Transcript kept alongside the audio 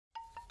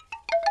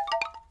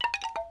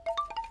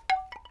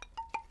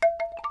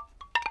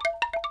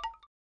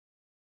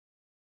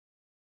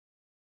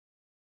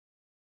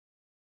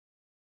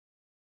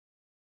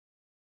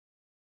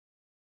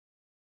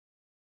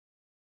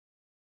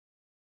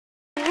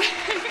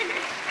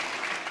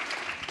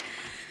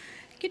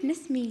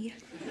Goodness me.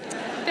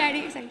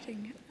 Very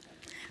exciting.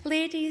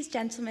 Ladies,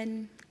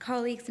 gentlemen,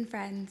 colleagues and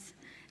friends,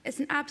 it's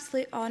an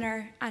absolute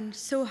honour and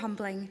so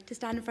humbling to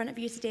stand in front of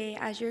you today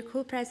as your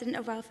co-president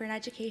of Welfare and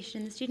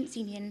Education in the Students'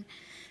 Union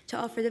to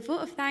offer the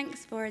vote of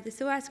thanks for the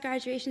SOAS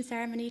Graduation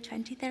Ceremony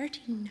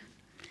 2013.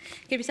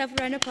 Give yourself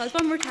a round of applause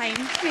one more time,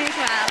 me as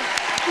well.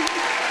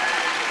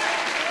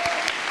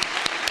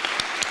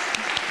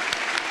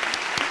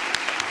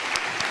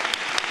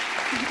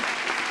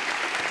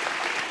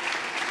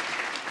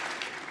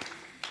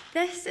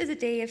 This is a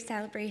day of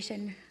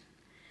celebration,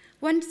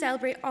 one to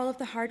celebrate all of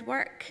the hard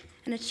work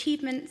and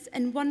achievements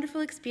and wonderful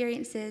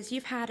experiences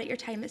you've had at your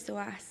time at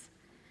SOAS.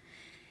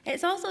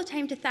 It's also a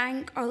time to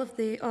thank all of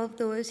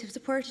those who've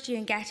supported you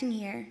in getting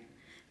here,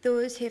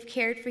 those who have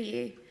cared for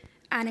you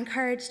and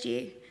encouraged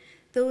you,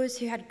 those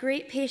who had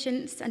great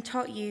patience and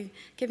taught you,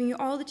 giving you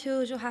all the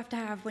tools you'll have to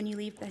have when you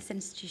leave this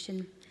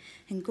institution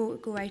and go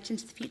out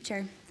into the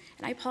future.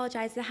 And I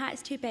apologise, the hat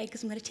is too big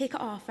because I'm going to take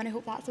it off and I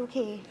hope that's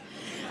okay.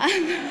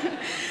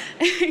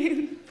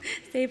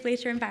 Save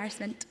later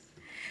embarrassment.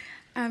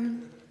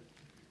 And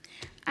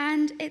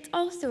it's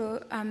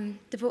also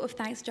the vote of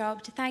thanks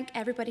job to thank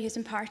everybody who's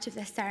been part of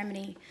this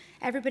ceremony,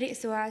 everybody at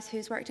SOAS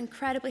who's worked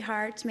incredibly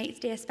hard to make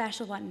today a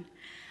special one.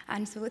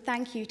 And so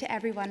thank you to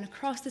everyone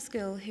across the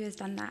school who has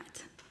done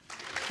that.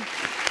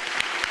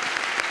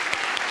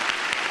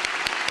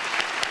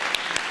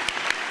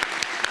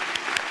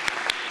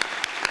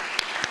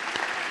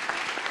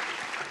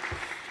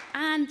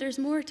 And there's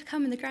more to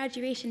come in the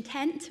graduation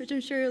tent, which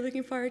I'm sure you're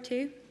looking forward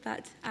to,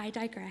 but I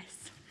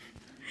digress.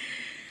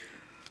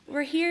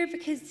 We're here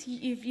because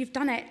you've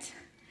done it.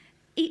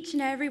 Each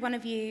and every one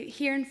of you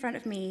here in front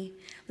of me,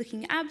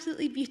 looking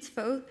absolutely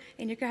beautiful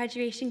in your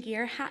graduation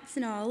gear, hats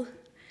and all,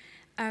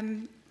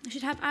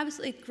 should have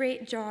absolutely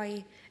great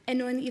joy in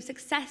knowing that you've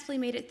successfully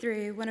made it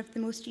through one of the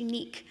most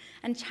unique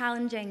and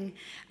challenging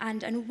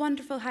and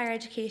wonderful higher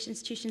education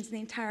institutions in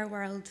the entire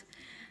world.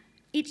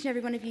 Each and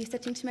every one of you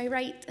sitting to my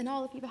right and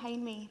all of you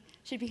behind me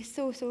should be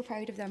so, so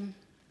proud of them.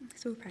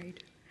 So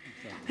proud.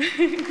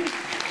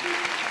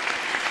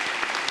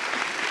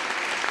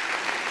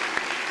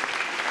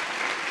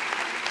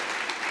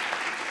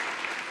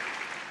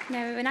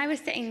 Now, when I was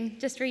sitting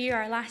just where you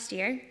are last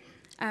year,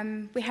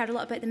 we heard a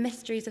lot about the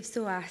mysteries of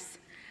SOAS,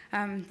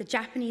 the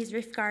Japanese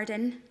roof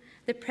garden,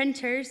 the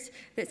printers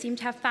that seem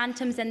to have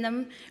phantoms in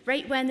them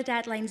right when the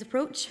deadlines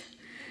approach,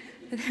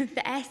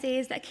 the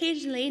essays that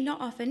occasionally,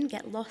 not often,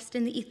 get lost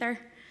in the ether,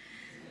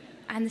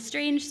 and the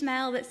strange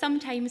smell that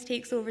sometimes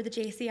takes over the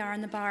JCR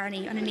in the bar on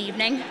an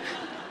evening.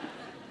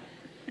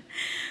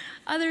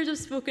 Others have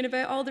spoken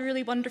about all the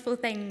really wonderful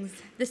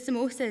things, the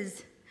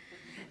samosas,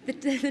 the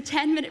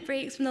 10-minute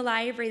breaks from the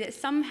library that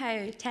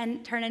somehow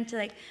turn into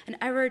like an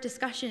hour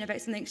discussion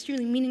about something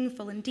extremely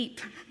meaningful and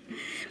deep,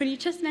 when you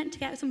just meant to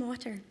get some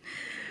water.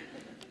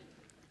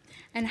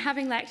 And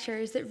having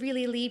lectures that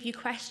really leave you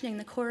questioning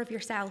the core of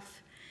yourself,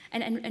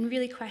 and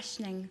really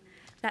questioning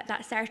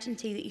that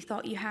certainty that you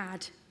thought you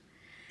had.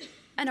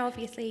 And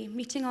obviously,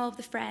 meeting all of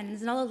the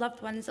friends and all the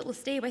loved ones that will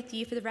stay with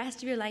you for the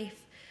rest of your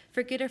life,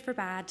 for good or for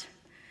bad.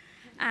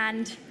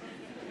 And,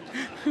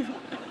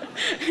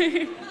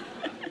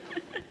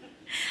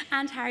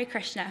 and Hare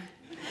Krishna,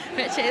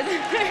 which is...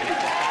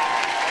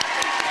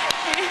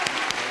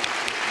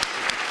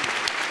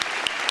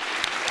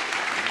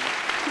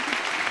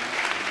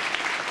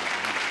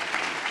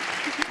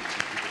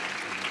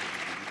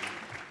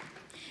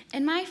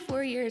 In my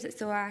 4 years at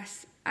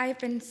SOAS, I've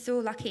been so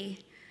lucky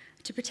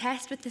to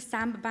protest with the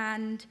Samba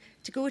band,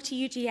 to go to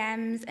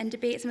UGMs and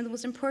debate some of the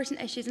most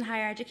important issues in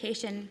higher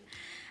education,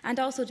 and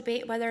also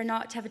debate whether or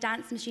not to have a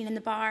dance machine in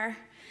the bar.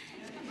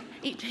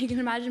 You can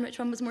imagine which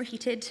one was more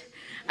heated.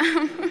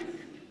 And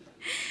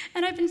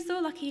I've been so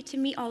lucky to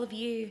meet all of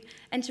you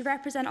and to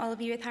represent all of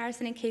you at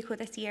Harrison and Keiko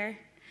this year.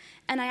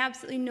 And I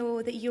absolutely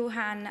know that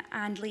Johan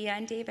and Leah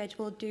and David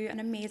will do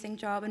an amazing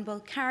job and will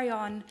carry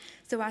on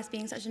SOAS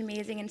being such an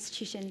amazing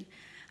institution.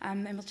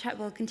 And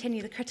we'll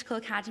continue the Critical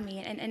Academy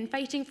and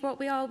fighting for what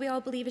we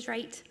all believe is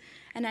right.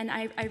 And then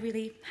I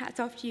really, hats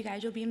off to you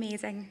guys, you'll be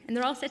amazing. And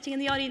they're all sitting in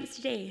the audience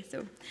today,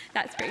 so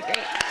that's very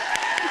great.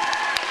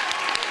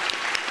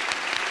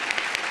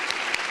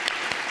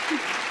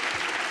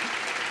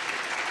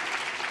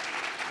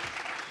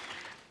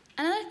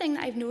 Another thing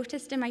that I've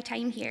noticed in my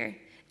time here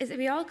is that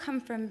we all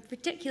come from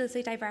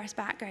ridiculously diverse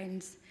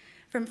backgrounds,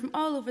 from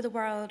all over the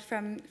world,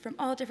 from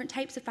all different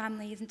types of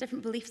families and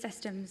different belief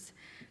systems.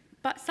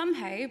 But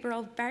somehow, we're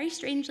all very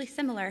strangely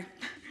similar.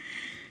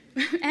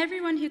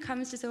 Everyone who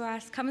comes to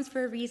SOAS comes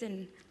for a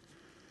reason.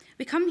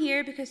 We come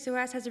here because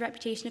SOAS has a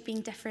reputation of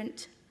being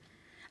different,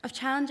 of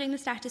challenging the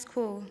status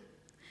quo,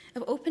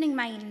 of opening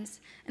minds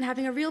and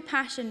having a real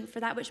passion for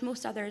that which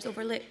most others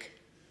overlook.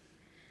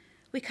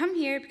 We come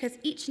here because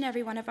each and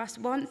every one of us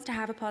wants to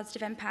have a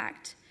positive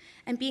impact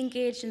and be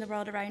engaged in the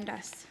world around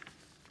us.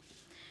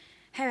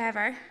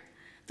 However,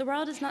 the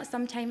world is not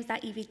sometimes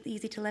that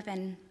easy to live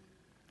in.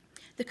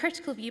 The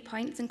critical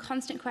viewpoints and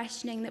constant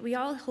questioning that we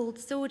all hold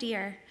so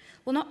dear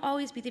will not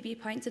always be the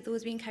viewpoints of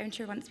those we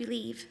encounter once we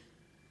leave.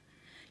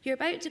 You're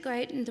about to go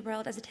out in the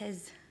world as it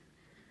is.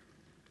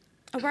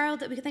 A world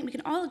that we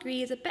can all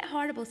agree is a bit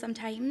horrible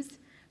sometimes,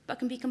 but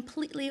can be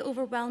completely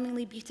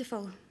overwhelmingly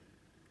beautiful.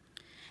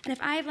 And if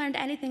I've learned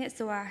anything at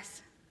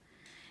SOAS,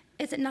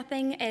 it's that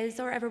nothing is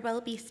or ever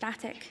will be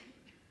static.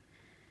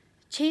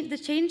 The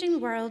changing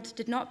world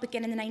did not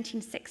begin in the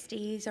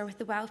 1960s or with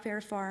the welfare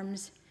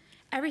reforms.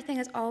 Everything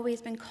has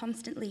always been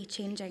constantly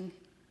changing.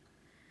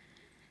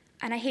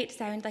 And I hate to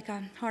sound like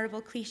a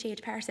horrible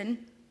cliched person,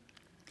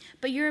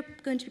 but you're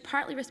going to be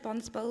partly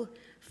responsible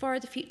for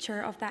the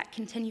future of that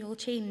continual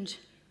change.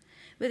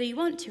 Whether you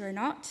want to or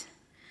not,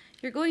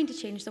 you're going to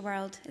change the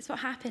world. It's what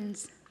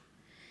happens.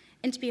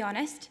 And to be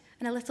honest,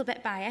 and a little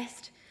bit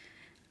biased,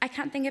 I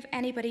can't think of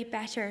anybody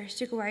better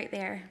to go out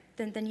there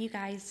than you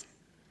guys.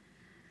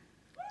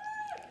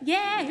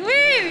 Yeah,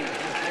 woo!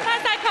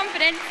 That's that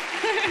confidence.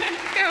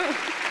 Go.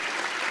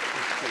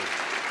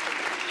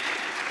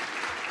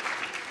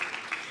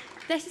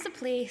 This is a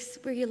place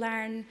where you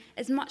learn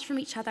as much from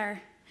each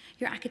other,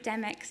 your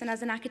academics, and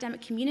as an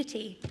academic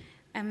community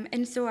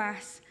in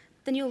SOAS,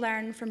 than you'll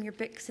learn from your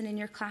books and in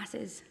your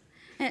classes.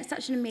 And it's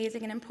such an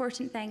amazing and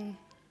important thing.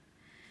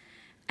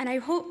 And I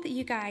hope that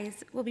you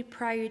guys will be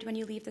proud when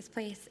you leave this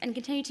place and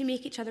continue to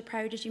make each other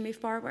proud as you move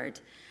forward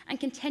and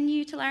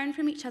continue to learn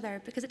from each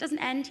other, because it doesn't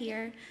end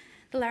here.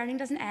 The learning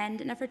doesn't end,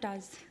 it never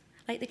does,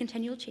 like the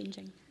continual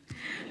changing.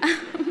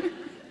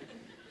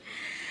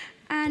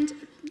 And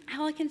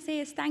all I can say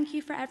is thank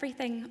you for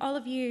everything, all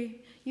of you.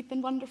 You've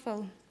been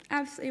wonderful,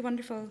 absolutely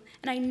wonderful.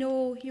 And I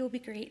know you'll be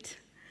great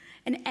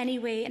in any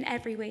way, in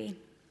every way.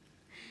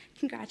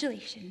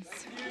 Congratulations.